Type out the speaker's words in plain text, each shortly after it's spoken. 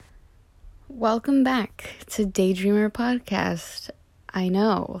Welcome back to Daydreamer Podcast. I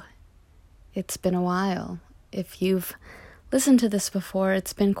know it's been a while. If you've listened to this before,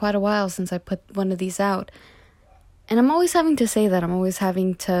 it's been quite a while since I put one of these out. And I'm always having to say that. I'm always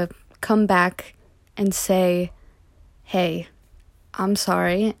having to come back and say, hey, I'm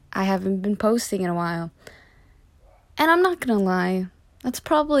sorry. I haven't been posting in a while. And I'm not gonna lie, that's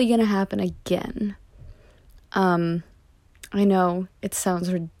probably gonna happen again. I know it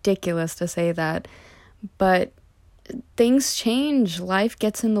sounds ridiculous to say that, but things change. Life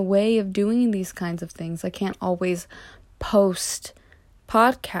gets in the way of doing these kinds of things. I can't always post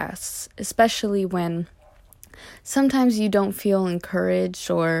podcasts, especially when sometimes you don't feel encouraged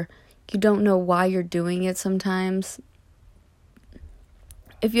or you don't know why you're doing it sometimes.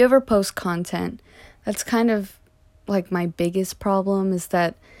 If you ever post content, that's kind of like my biggest problem is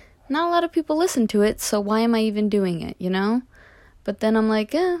that not a lot of people listen to it, so why am I even doing it, you know? But then I'm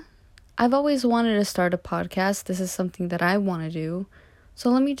like, I've always wanted to start a podcast. This is something that I want to do. So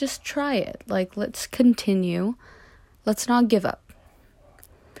let me just try it. Let's continue. Let's not give up.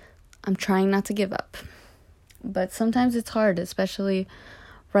 I'm trying not to give up. But sometimes it's hard, especially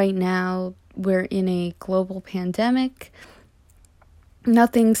right now. We're in a global pandemic.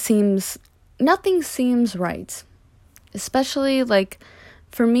 Nothing seems right. Especially,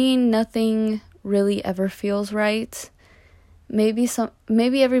 for me, nothing really ever feels right. Maybe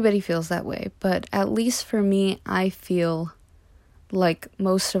everybody feels that way, but at least for me, I feel like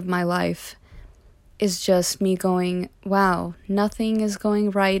most of my life is just me going, wow, nothing is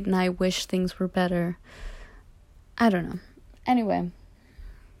going right, and I wish things were better. I don't know. Anyway,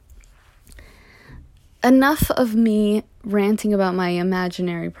 enough of me ranting about my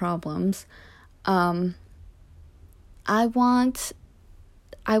imaginary problems. I want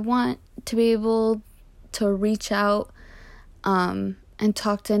to be able to reach out and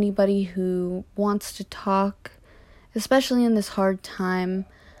talk to anybody who wants to talk, especially in this hard time.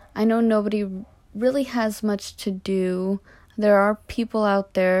 I know nobody really has much to do. There are people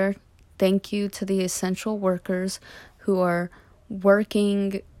out there, thank you to the essential workers who are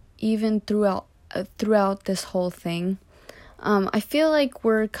working even throughout this whole thing. I feel like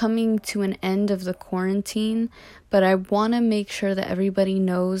we're coming to an end of the quarantine, but I want to make sure that everybody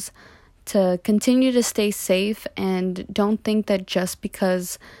knows to continue to stay safe and don't think that just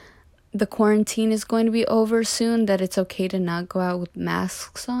because the quarantine is going to be over soon that it's okay to not go out with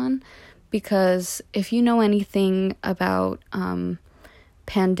masks on. Because if you know anything about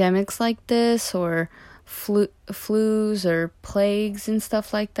pandemics like this or flus or plagues and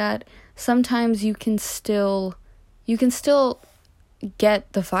stuff like that, sometimes you can still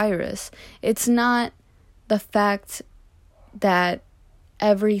get the virus. It's not the fact that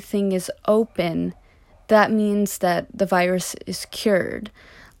everything is open that means that the virus is cured.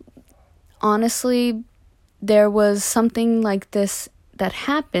 Honestly, there was something like this that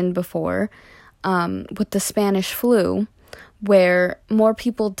happened before with the Spanish flu, where more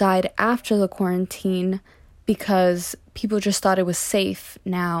people died after the quarantine because people just thought it was safe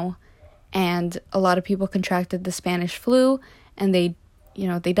now, and a lot of people contracted the Spanish flu and they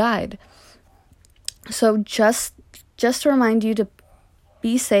died. So just to remind you to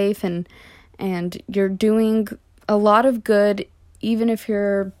be safe, and you're doing a lot of good, even if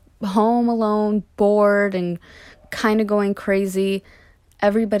you're home alone, bored, and kind of going crazy.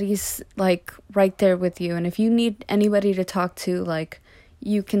 Everybody's right there with you, and if you need anybody to talk to,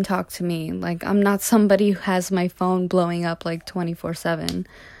 you can talk to me. I'm not somebody who has my phone blowing up 24/7.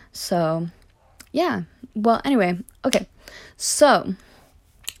 So yeah, well, anyway, okay, so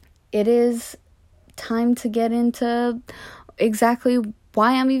it is time to get into exactly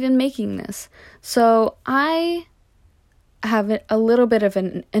why I'm even making this. So I have a little bit of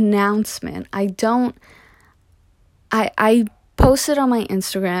an announcement. I posted on my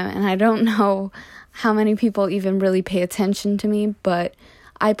Instagram, and I don't know how many people even really pay attention to me, but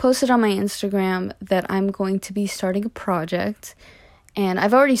I posted on my Instagram that I'm going to be starting a project, and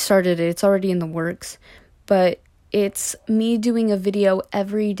I've already started it. It's already in the works, but it's me doing a video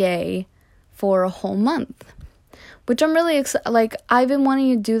every day for a whole month, which I'm really excited. I've been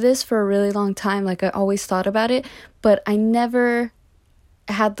wanting to do this for a really long time. I always thought about it, but I never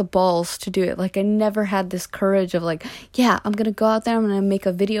had the balls to do it. I never had this courage of yeah, I'm gonna go out there, I'm gonna make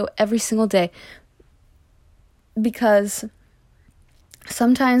a video every single day, because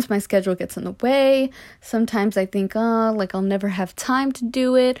sometimes my schedule gets in the way. Sometimes I think, I'll never have time to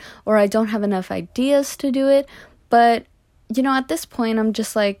do it, or I don't have enough ideas to do it. But at this point, I'm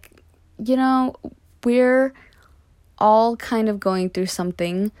just we're all kind of going through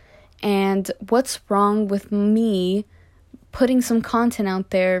something, and what's wrong with me putting some content out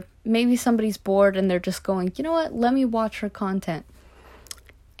there maybe somebody's bored and they're just going, you know what, let me watch her content.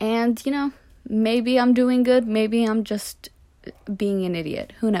 And, maybe I'm doing good, maybe I'm just being an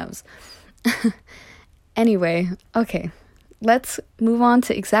idiot. Who knows? Anyway, okay, let's move on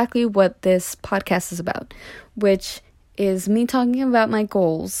to exactly what this podcast is about, which is me talking about my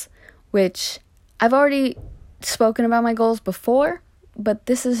goals, which I've already spoken about my goals before, but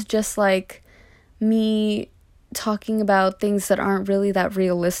this is just like me talking about things that aren't really that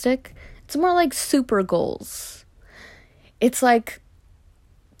realistic. It's more like super goals. It's like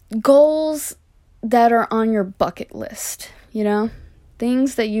goals that are on your bucket list,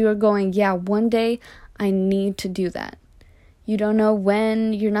 things that you are going, yeah, one day I need to do that. You don't know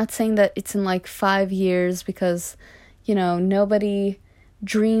when. You're not saying that it's in like 5 years because, nobody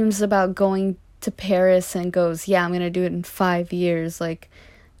dreams about going to Paris and goes, yeah, I'm going to do it in 5 years. Like,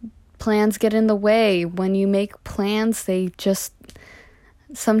 plans get in the way. When you make plans,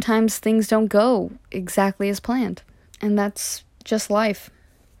 sometimes things don't go exactly as planned. And that's just life.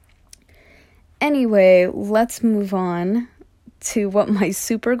 Anyway, let's move on to what my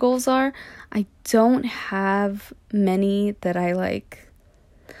super goals are. I don't have many that I like.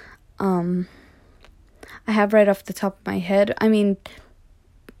 I have right off the top of my head. I mean,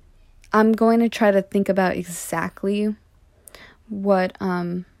 I'm going to try to think about exactly what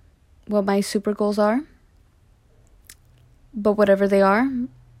my super goals are. But whatever they are,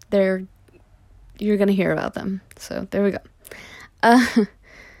 you're going to hear about them. So, there we go.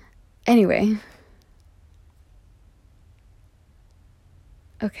 Anyway.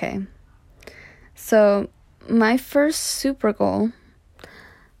 Okay. So, my first super goal,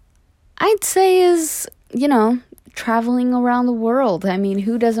 I'd say is, traveling around the world. I mean,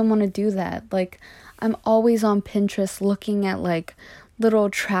 who doesn't want to do that? Like, I'm always on Pinterest looking at, like, little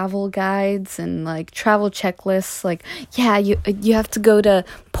travel guides and, like, travel checklists. Like, yeah, you have to go to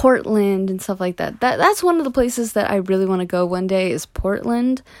Portland and stuff like that. That's one of the places that I really want to go one day is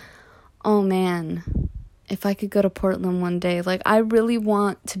Portland. Oh, man. If I could go to Portland one day, like, I really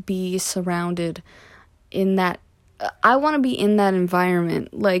want to be surrounded in that. I want to be in that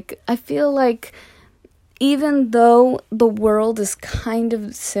environment. Like, I feel like even though the world is kind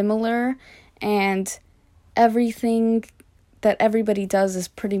of similar and everything that everybody does is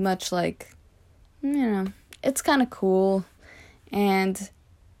pretty much like, it's kind of cool. And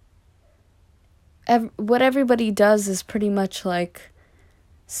what everybody does is pretty much like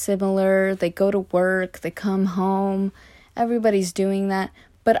similar. They go to work, they come home, everybody's doing that.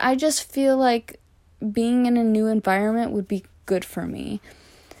 But I just feel like being in a new environment would be good for me.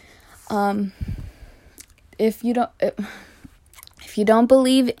 If you don't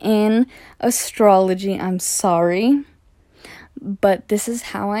believe in astrology, I'm sorry, but this is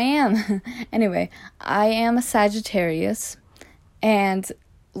how I am. Anyway, I am a Sagittarius, and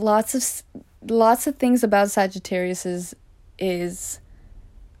lots of things about Sagittarius is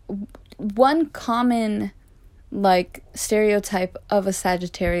one common like stereotype of a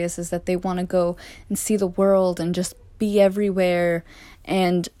Sagittarius is that they want to go and see the world and just be everywhere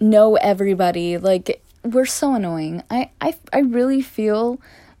and know everybody. Like, we're so annoying. I really feel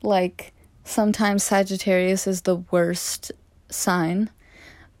like sometimes Sagittarius is the worst sign.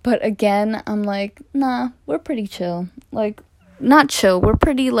 But again, I'm like, nah, we're pretty chill. Like, not chill, we're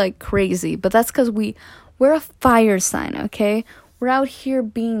pretty like crazy. But that's because we're a fire sign, okay? We're out here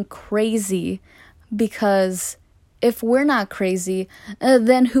being crazy because if we're not crazy,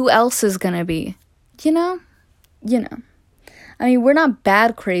 then who else is gonna be? You know? I mean, we're not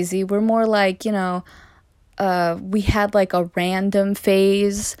bad crazy. We're more like, we had like a random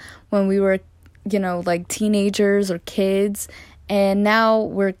phase when we were, like teenagers or kids. And now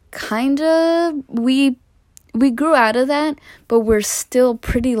we're we grew out of that, but we're still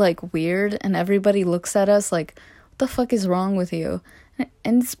pretty like weird. And everybody looks at us like, what the fuck is wrong with you?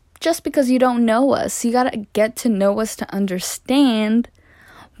 And it's just because you don't know us. You gotta get to know us to understand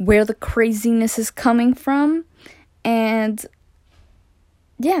where the craziness is coming from. And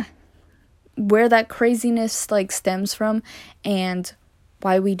yeah, where that craziness like stems from and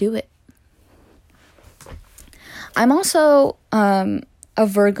why we do it. I'm also a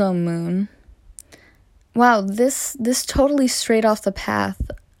Virgo moon. Wow, this totally strayed off the path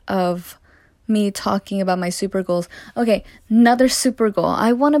of me talking about my super goals. Okay, another super goal.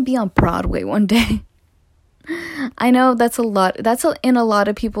 I want to be on Broadway one day. I know that's a lot. In a lot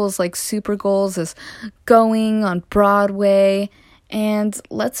of people's like super goals is going on Broadway. And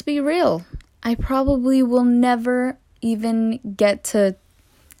let's be real, I probably will never even get to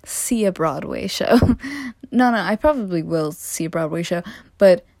see a Broadway show. No, I probably will see a Broadway show,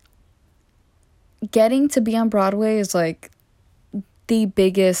 but getting to be on Broadway is like the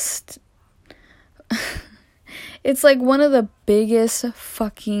biggest, it's like one of the biggest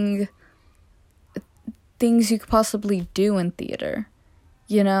fucking things you could possibly do in theater,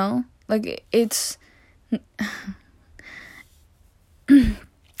 you know? Like, it's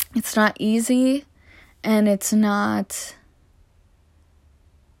not easy, and it's not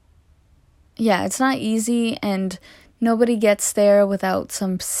easy, and nobody gets there without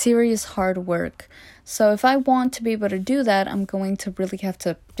some serious hard work. So if I want to be able to do that, I'm going to really have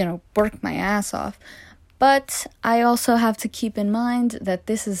to, work my ass off. But I also have to keep in mind that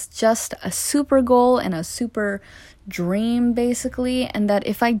this is just a super goal and a super dream, basically, and that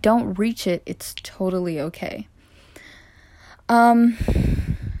if I don't reach it, it's totally okay.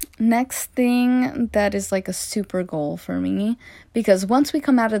 Next thing that is like a super goal for me, because once we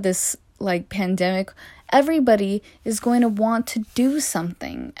come out of this like pandemic, everybody is going to want to do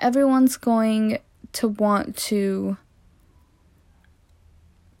something. Everyone's going to want to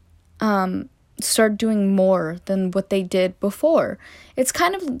start doing more than what they did before. It's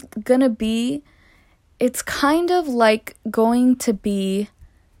kind of like going to be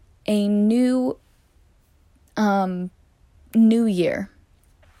a new year,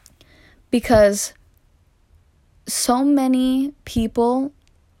 because so many people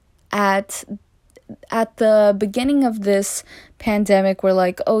at the beginning of this pandemic were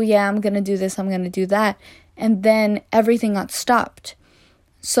like, oh yeah, I'm gonna do this, I'm gonna do that, and then everything got stopped.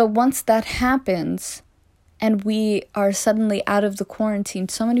 So once that happens and we are suddenly out of the quarantine,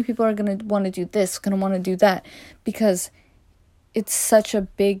 so many people are going to want to do this, going to want to do that, because it's such a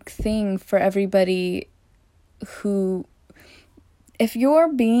big thing for everybody who, if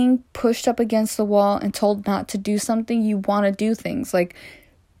you're being pushed up against the wall and told not to do something, you want to do things. Like,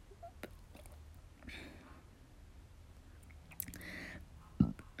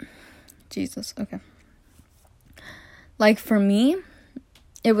 Jesus, okay. Like, for me,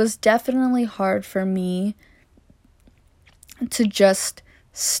 it was definitely hard for me to just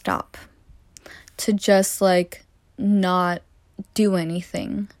stop, to just, like, not do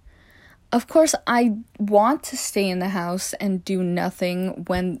anything. Of course, I want to stay in the house and do nothing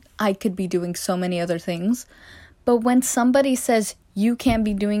when I could be doing so many other things. But when somebody says you can't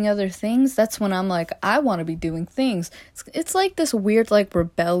be doing other things, that's when I'm like, I want to be doing things. It's like this weird, like,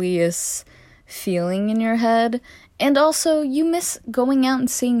 rebellious feeling in your head. And also, you miss going out and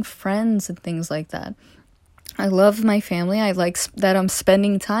seeing friends and things like that. I love my family. I like that I'm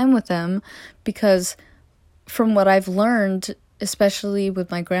spending time with them, because from what I've learned, especially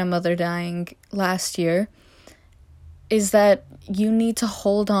with my grandmother dying last year, is that you need to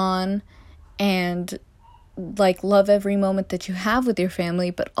hold on and, like, love every moment that you have with your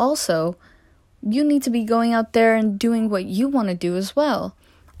family, but also you need to be going out there and doing what you want to do as well.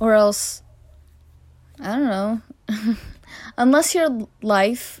 Or else, I don't know, unless your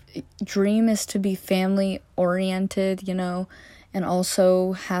life dream is to be family oriented, and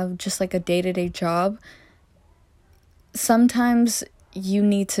also have just like a day-to-day job, sometimes you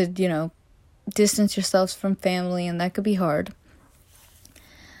need to, distance yourselves from family, and that could be hard.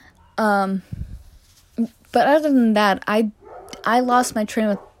 But other than that, I lost my train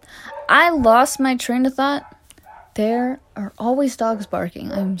of thought. There are always dogs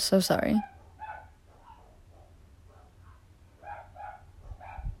barking. I'm so sorry.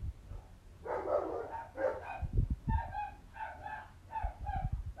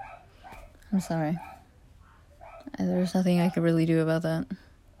 I'm sorry. There's nothing I could really do about that.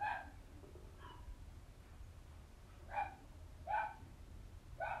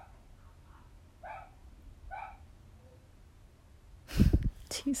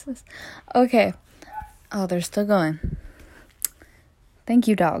 Jesus. Okay. Oh, they're still going. Thank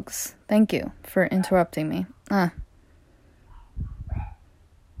you, dogs. Thank you for interrupting me.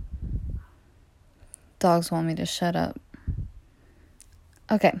 Dogs want me to shut up.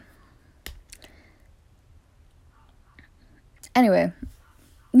 Okay. Anyway,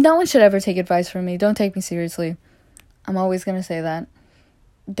 no one should ever take advice from me. Don't take me seriously. I'm always going to say that.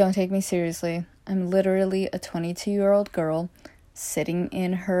 Don't take me seriously. I'm literally a 22-year-old girl sitting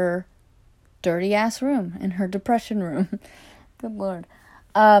in her dirty-ass room, in her depression room. Good Lord.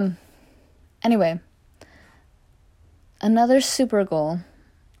 Anyway, another super goal.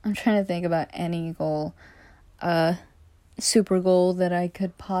 I'm trying to think about any goal. Super goal that I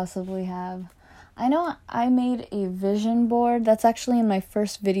could possibly have. I know I made a vision board. That's actually in my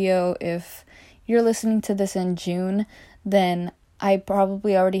first video. If you're listening to this in June, then I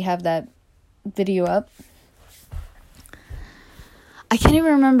probably already have that video up. I can't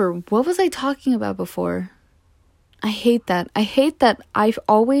even remember. What was I talking about before? I hate that. I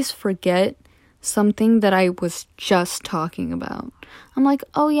always forget something that I was just talking about. I'm like,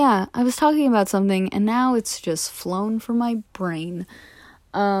 oh yeah, I was talking about something and now it's just flown from my brain.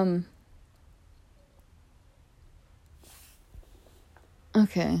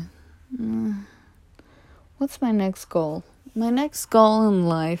 Okay. What's my next goal? My next goal in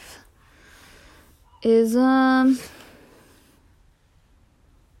life is,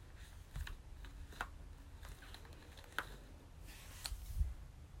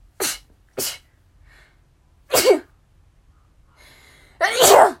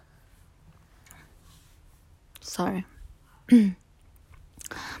 sorry.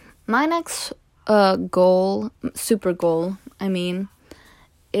 My next goal, super goal,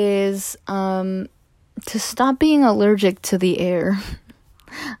 is to stop being allergic to the air.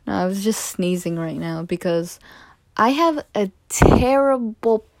 No, I was just sneezing right now because I have a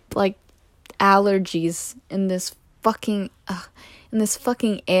terrible allergies in this fucking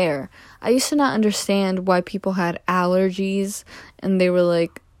air. I used to not understand why people had allergies, and they were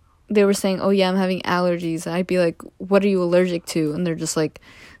saying, oh yeah, I'm having allergies. And I'd be like, what are you allergic to? And they're just like,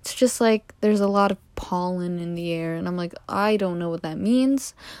 it's just like there's a lot of pollen in the air. And I'm like, I don't know what that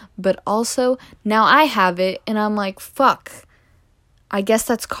means. But also, now I have it, and I'm like, fuck. I guess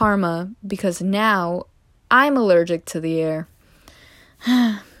that's karma, because now I'm allergic to the air.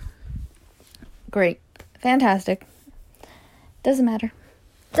 Great. Fantastic. Doesn't matter.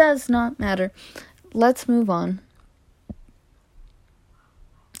 Does not matter. Let's move on.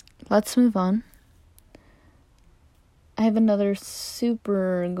 I have another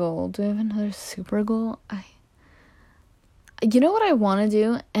super goal. Do I have another super goal? You know what I want to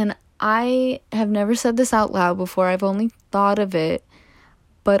do? And I have never said this out loud before. I've only thought of it.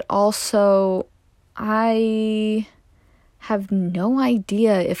 But also, I have no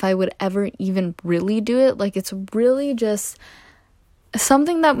idea if I would ever even really do it. Like, it's really just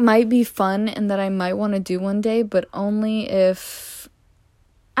something that might be fun and that I might want to do one day, but only if...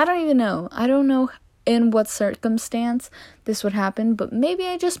 I don't even know. I don't know in what circumstance this would happen, but maybe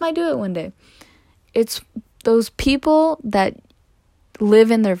I just might do it one day. It's those people that live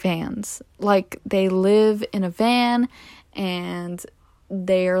in their vans. Like, they live in a van and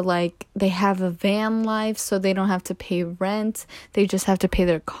they're like, they have a van life, so they don't have to pay rent. They just have to pay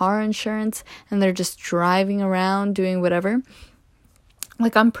their car insurance, and they're just driving around doing whatever.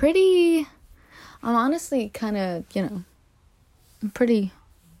 Like, I'm honestly kind of,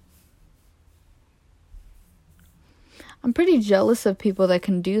 I'm pretty jealous of people that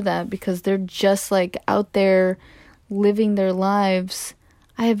can do that, because they're just like out there living their lives.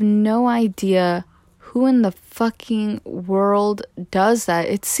 I have no idea who in the fucking world does that.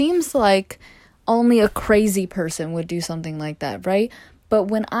 It seems like only a crazy person would do something like that, right? But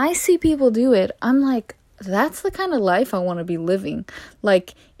when I see people do it, I'm like, that's the kind of life I want to be living.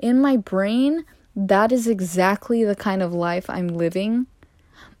 Like, in my brain, that is exactly the kind of life I'm living.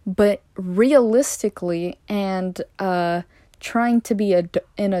 But realistically, and trying to be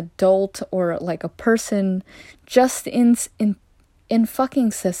an adult or like a person just in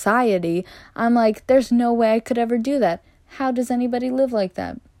fucking society, I'm like, there's no way I could ever do that. How does anybody live like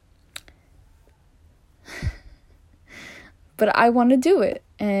that? But I want to do it,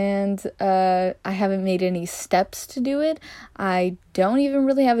 and I haven't made any steps to do it. I don't even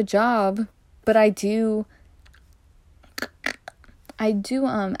really have a job, but I do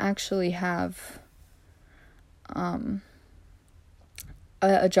actually have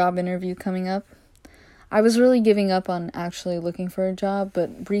a job interview coming up. I was really giving up on actually looking for a job,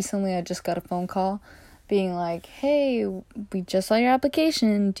 but recently I just got a phone call being like, hey, we just saw your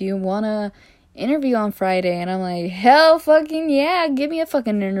application. Do you want to interview on Friday? And I'm like, hell fucking yeah, give me a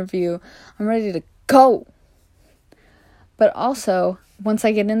fucking interview. I'm ready to go. But also, once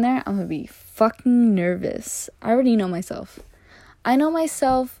I get in there, I'm going to be fucking nervous. I already know myself. I know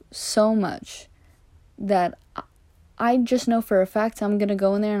myself so much that I just know for a fact I'm going to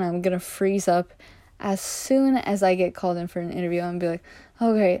go in there and I'm going to freeze up as soon as I get called in for an interview. I'm going to be like,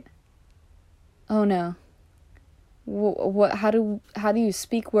 oh great. Oh no. What? How do you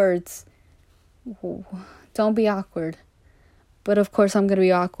speak words? Don't be awkward. But of course I'm going to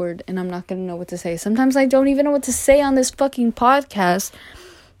be awkward and I'm not going to know what to say. Sometimes I don't even know what to say on this fucking podcast.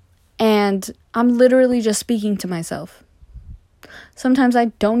 And I'm literally just speaking to myself. Sometimes I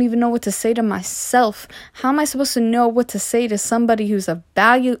don't even know what to say to myself. How am I supposed to know what to say to somebody who's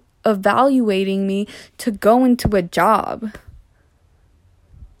evaluating me to go into a job?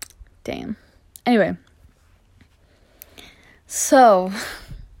 Damn. Anyway. So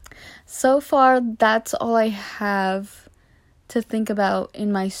far, that's all I have to think about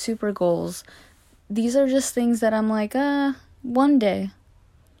in my super goals. These are just things that I'm like, one day.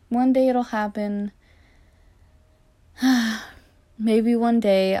 One day it'll happen. Maybe one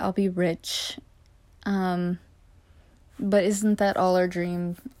day I'll be rich. But isn't that all our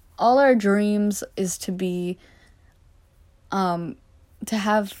dream? All our dreams is to be, to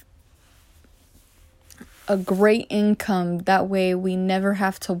have a great income. That way we never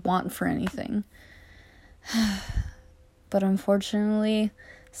have to want for anything. But unfortunately,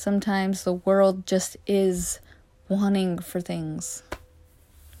 sometimes the world just is wanting for things.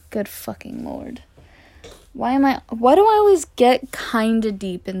 Good fucking Lord. Why do I always get kinda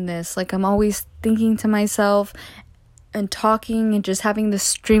deep in this? Like, I'm always thinking to myself and talking and just having this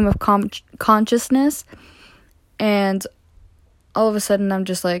stream of consciousness, and all of a sudden I'm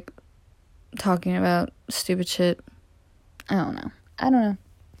just like talking about stupid shit. I don't know.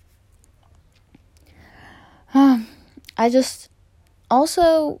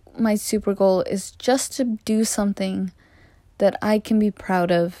 Also, my super goal is just to do something that I can be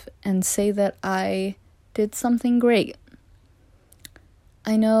proud of and say that I did something great.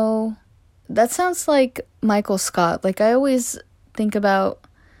 I know that sounds like Michael Scott. Like, I always think about,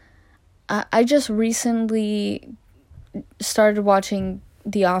 I just recently started watching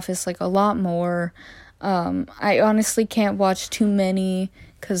The Office, like, a lot more. I honestly can't watch too many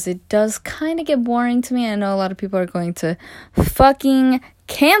because it does kind of get boring to me. I know a lot of people are going to fucking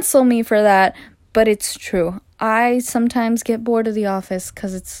cancel me for that, but it's true. I sometimes get bored of The Office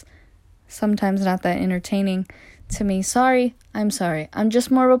because it's sometimes not that entertaining to me. I'm sorry. I'm just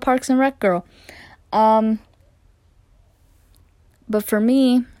more of a Parks and Rec girl. But for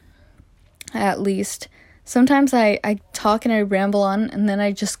me, at least, sometimes I talk and I ramble on, and then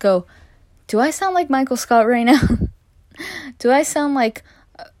I just go, do I sound like Michael Scott right now? Do I sound like,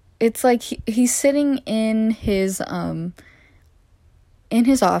 it's like he's sitting in his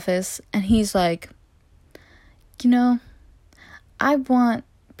office, and he's like, I want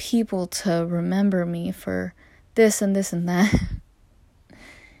people to remember me for this and this and that.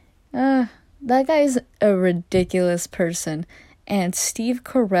 That guy's a ridiculous person, and Steve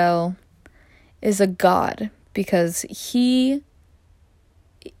Carell is a god because he's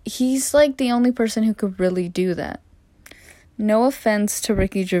like the only person who could really do that. No offense to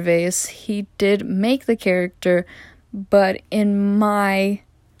Ricky Gervais, he did make the character, but in my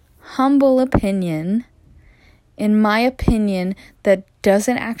humble opinion, that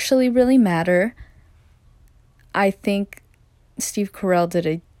doesn't actually really matter, I think Steve Carell did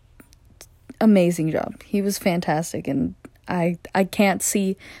an amazing job. He was fantastic, and I can't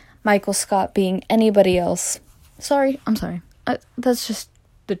see Michael Scott being anybody else. I'm sorry. That's just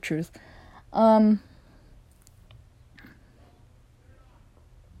the truth.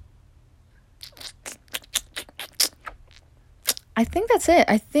 I think that's it.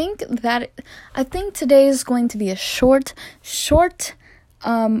 I think today is going to be a short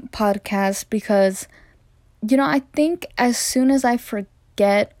podcast because, I think as soon as I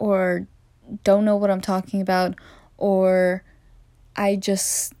forget or don't know what I'm talking about, or I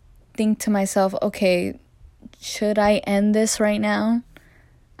just think to myself, okay, should I end this right now?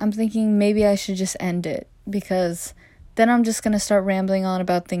 I'm thinking maybe I should just end it, because then I'm just going to start rambling on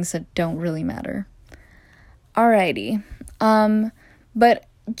about things that don't really matter. Alrighty. But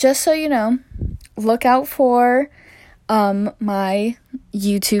just so you know, look out for my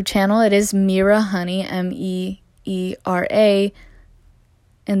YouTube channel. It is Meera Honey, MEERA,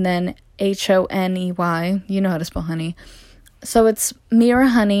 and then HONEY. You know how to spell honey. So it's Meera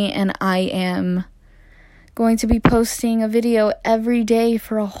Honey, and I am going to be posting a video every day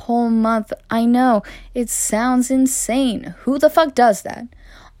for a whole month. I know, it sounds insane. Who the fuck does that?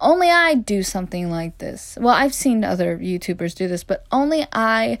 Only I do something like this. Well, I've seen other YouTubers do this, but only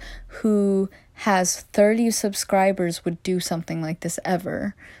I, who has 30 subscribers, would do something like this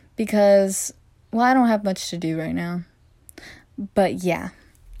ever. Because, well, I don't have much to do right now. But yeah.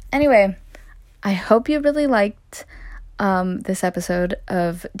 Anyway, I hope you really liked this episode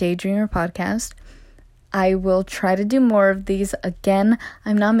of Daydreamer Podcast. I will try to do more of these. Again,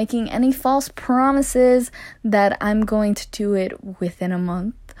 I'm not making any false promises that I'm going to do it within a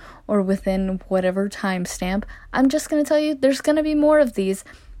month or within whatever timestamp. I'm just going to tell you there's going to be more of these.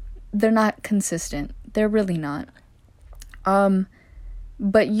 They're not consistent. They're really not.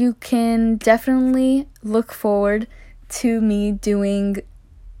 But you can definitely look forward to me doing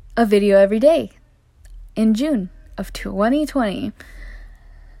a video every day in June of 2020.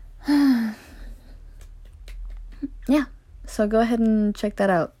 Yeah, so go ahead and check that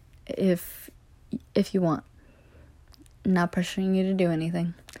out if you want. Not pressuring you to do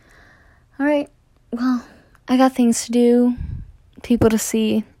anything. Alright, well, I got things to do, people to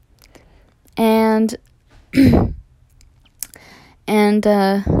see, and And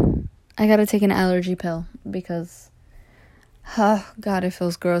I gotta take an allergy pill because, oh, God, it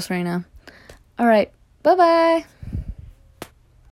feels gross right now. All right, bye-bye.